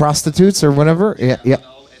prostitutes or whatever. Yeah.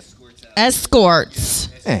 Escorts.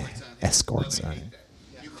 Escorts.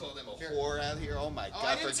 You call them a whore out here? Oh my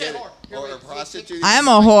God, forget it. Or a prostitute. I'm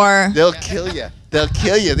a whore. They'll kill you. They'll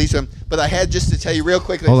kill you. But I had just to tell you real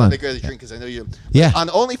quick. Hold on. They go to drink because I know you. Yeah. On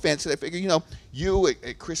OnlyFans, I figure, you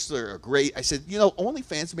at Chrysler are great. I said,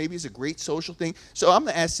 OnlyFans maybe is a great social thing. So I'm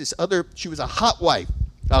going to ask this other. She was a hot wife.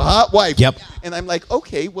 A hot wife. Yep. And I'm like,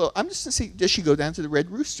 okay, well, I'm just going to see, does she go down to the Red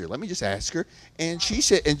Rooster? Let me just ask her. And she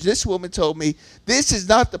said, and this woman told me, this is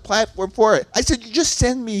not the platform for it. I said, you just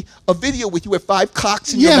send me a video with you with 5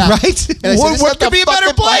 cocks in your Yeah, mouth. right? And I said, What- this what is not could the be a better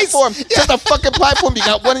fucking place? platform. It's not the fucking platform. You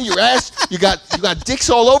got one in your ass. You got dicks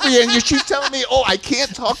all over you. And she's telling me, I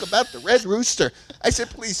can't talk about the Red Rooster. I said,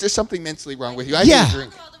 please, there's something mentally wrong with you. I Yeah. didn't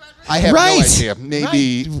drink. I have Right. no idea.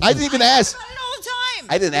 Maybe. Right. I didn't even ask. All the time.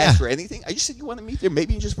 I didn't ask for anything. I just said, you want to meet there?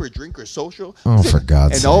 Maybe just for a drink or social. Oh, for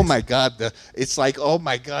God's And sake. oh my God, it's like, oh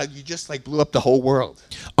my God, you just like blew up the whole world.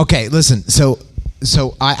 Okay, listen. So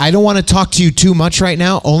I don't want to talk to you too much right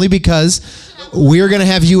now, only because we're gonna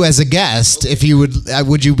have you as a guest. If you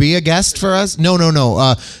would you be a guest for us? No.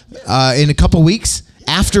 In a couple weeks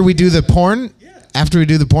after we do the porn. After we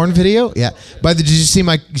do the porn video, yeah. But did you see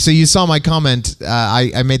my? So you saw my comment?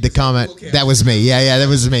 I made the comment. That was me. Yeah, that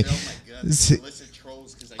was me.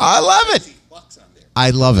 I love it. I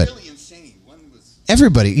love it. Really insane. One was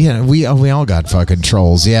Everybody, we all got fucking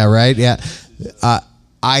trolls. Yeah, right. Yeah.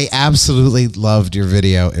 I absolutely loved your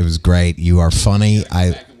video. It was great. You are funny.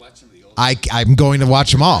 I'm going to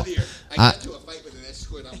watch them all. I got to a fight with an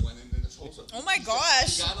escort on one end, and this whole Oh my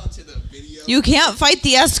gosh. got onto the video. You can't fight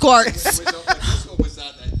the escorts.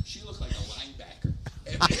 She looked like a linebacker.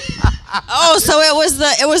 Oh, so it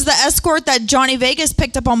was the escort that Johnny Vegas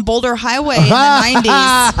picked up on Boulder Highway in the 90s.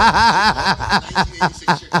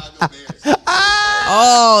 1986 Chicago Bears.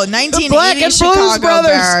 Oh, 1980 Black and Blues Chicago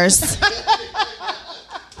Brothers. Bears.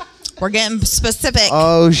 We're getting specific.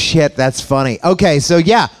 Oh shit, that's funny. Okay, so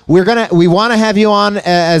yeah, we want to have you on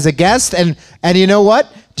as a guest, and you know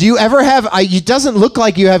what? Do you ever have? It doesn't look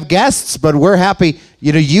like you have guests, but we're happy.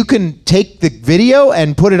 You know, you can take the video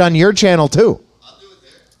and put it on your channel too. I'll do it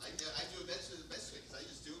there. I do it best way because I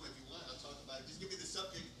just do them if you want. I'll talk about it. Just give me the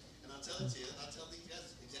subject and I'll tell it to you. I'll tell these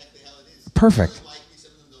guys exactly how it is. Perfect. Some of them like me,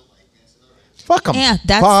 some of them don't like me. I said, all right. Fuck them. Yeah,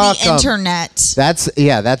 that's the internet.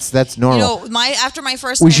 That's normal. You know, after my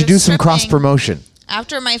first we night should of do some stripping- cross promotion.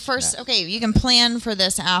 After my first, okay, you can plan for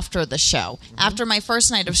this after the show. After my first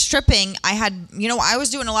night of stripping, I was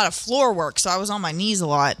doing a lot of floor work, so I was on my knees a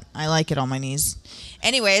lot. I like it on my knees.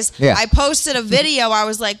 Anyways, Yeah. I posted a video. I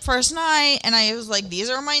was like, first night, and I was like, these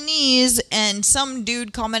are my knees. And some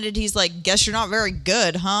dude commented, he's like, guess you're not very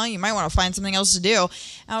good, huh? You might want to find something else to do.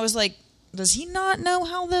 And I was like, does he not know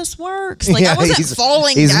how this works? Like, I wasn't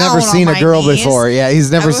falling down. He's never seen on a girl my knees. before. Yeah, he's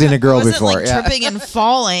never seen a girl I wasn't, before. like, Yeah. tripping and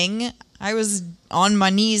falling. I was on my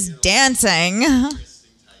knees dancing.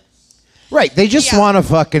 Right, they just Yeah. want to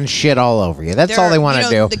fucking shit all over you. That's all they want to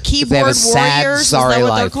do. The If keyboard they have a sad, warriors, sorry is that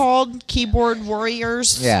what they're life. called? Keyboard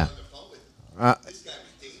warriors? Yeah. This guy was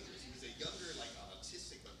dangerous. He was a younger, like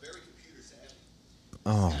autistic, but very computer savvy.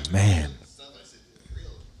 Oh man. Stuff I said, really?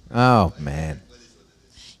 Oh man.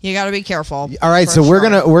 You got to be careful. All right, for so we're sure.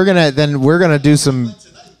 gonna do some.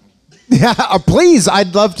 Yeah, please.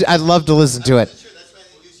 I'd love to listen to it. Sure, that's why I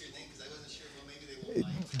didn't use your name because I wasn't sure. Well, maybe they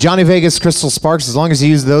won't. Johnny Vegas, Crystal Sparks. As long as you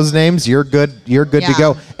use those names, you're good. You're good to Yeah.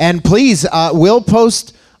 go. And please, we'll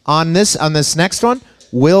post on this next one.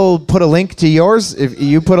 We'll put a link to yours. If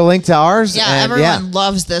you put a link to ours. Yeah, and everyone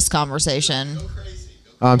loves this conversation.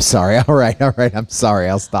 I'm sorry. All right. I'm sorry.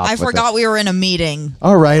 I'll stop. I with it. forgot we were in a meeting.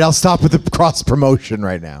 All right, I'll stop with the cross promotion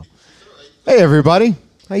right now. Hey, everybody.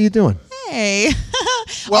 How you doing? Hey.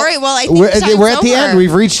 All right, well, I think We're time's at the over. end.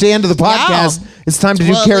 We've reached the end of the podcast. Yeah. It's time to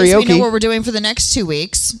do Well, at least we know karaoke. what we're doing for the next 2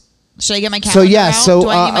 weeks. Should I get my So calendar yeah. out? So Do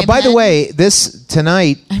I need my by the pen? way, this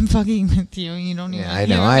tonight. I'm fucking with you. You don't even Yeah, I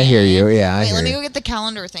know. I hear you. Yeah, I Wait, hear let me you. go get the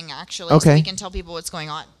calendar thing, actually, Okay. so we can tell people what's going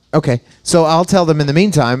on. Okay, so I'll tell them in the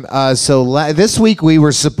meantime. This week we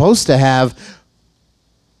were supposed to have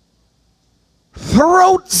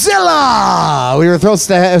Throatzilla. We were supposed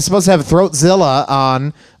to have Throatzilla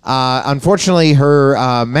on. Unfortunately,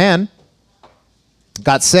 her man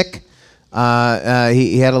got sick.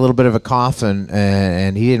 He had a little bit of a cough,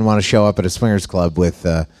 and he didn't want to show up at a swingers club with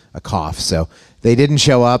a cough. So they didn't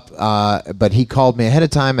show up, but he called me ahead of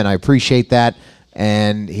time, and I appreciate that.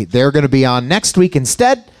 And they're going to be on next week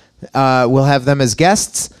instead. We'll have them as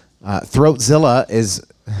guests. Throatzilla is...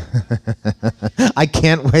 I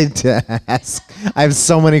can't wait to ask. I have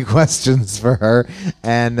so many questions for her.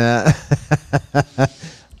 And I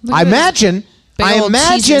imagine... big old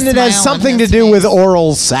cheesy it has smile something on to his do with face.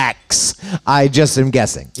 oral sex. I just am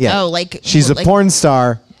guessing. Yeah. Oh, like she's a like porn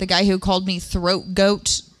star. the guy who called me throat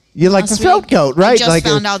goat. You like the last throat week. goat, right? I just like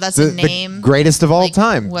found out that's the, a name. the greatest of all like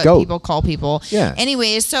time. What Goat. people call people. Yeah.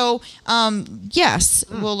 Anyways, so yes,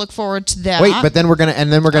 we'll look forward to that. Wait, but then we're gonna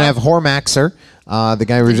have Hormaxer, the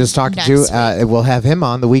guy we were just talking Next to. We'll have him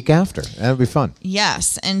on the week after. That'll be fun.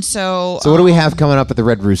 yes, and so. So what do we have coming up at the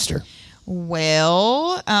Red Rooster?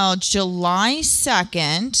 Well, July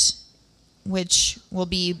 2nd, which will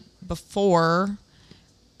be before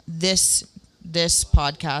this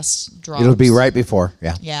podcast drops. It'll be right before.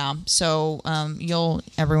 Yeah. Yeah. So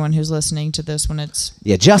everyone who's listening to this when it's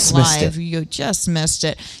Just live, missed it. you just missed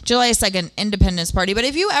it. July 2nd, Independence Party. But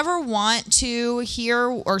if you ever want to hear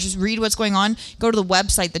or just read what's going on, go to the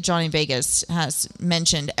website that Johnny Vegas has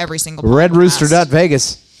mentioned every single podcast.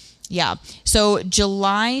 RedRooster.Vegas. Yeah. So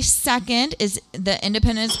July 2nd is the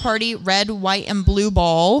Independence Party Red, White, and Blue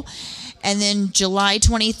Ball. And then July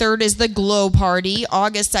 23rd is the Glow Party.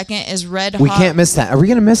 August 2nd is Red We Hot. can't miss that. Are we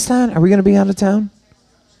gonna miss that? Are we gonna be out of town?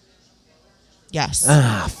 Yes.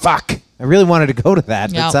 Fuck. I really wanted to go to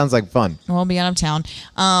that. Yep. It sounds like fun. We'll be out of town.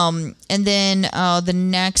 And then the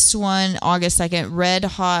next one, August 2nd, Red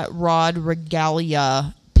Hot Rod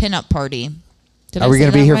Regalia Pinup Party. Did I Are we say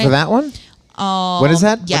gonna be here right? for that one? What is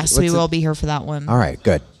that? Yes, What's we it? will be here for that one. All right,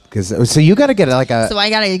 good. So you got to get like a So I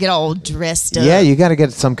got to get all dressed up. yeah, you got to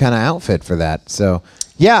get some kind of outfit for that. So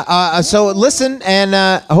yeah, so listen, and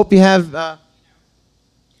I hope you have.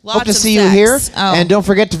 Lots Hope to of see you sex. here, Oh. and don't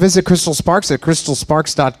forget to visit Crystal Sparks at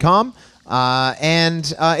crystalsparks.com.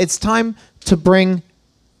 And it's time to bring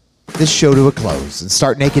this show to a close and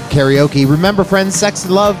start naked karaoke. Remember, friends, sex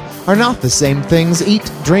and love are not the same things.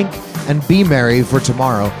 Eat, drink, and be merry, for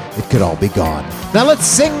tomorrow it could all be gone. Now let's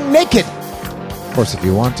sing naked. Of course, if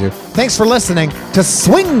you want to. Thanks for listening to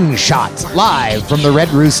Swing Shot, live from the Red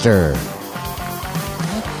Rooster.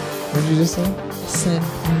 What did you just say? Said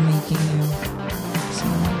we're making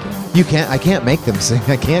You can't. I can't make them sing.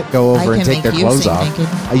 I can't go I over and can take their make you clothes sing off.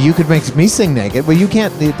 naked. You could make me sing naked, but you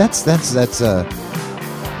can't. That's.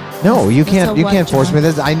 No, you That's can't. a You what, can't force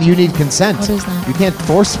John? me. You need consent. What is that? You can't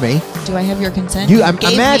force me. Do I have your consent? You gave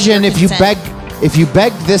me imagine your if you consent.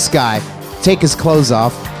 begged this guy take his clothes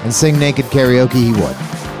off and sing naked karaoke, he would.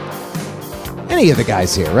 Any of the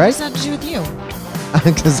guys here, What right? does that to do with you?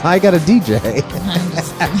 Because I got a DJ. I'm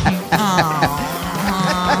just kidding.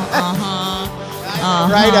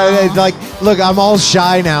 Right? Like, look, I'm all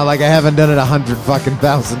shy now. Like I haven't done it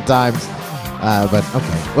 100,000 times. But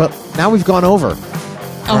okay. Well, now we've gone over.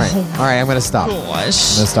 All right. Oh, All right. I'm gonna stop. I'm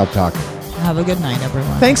gosh. gonna stop talking. Have a good night,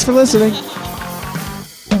 everyone. Thanks for listening.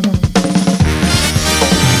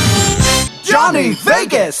 Johnny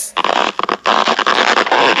Vegas.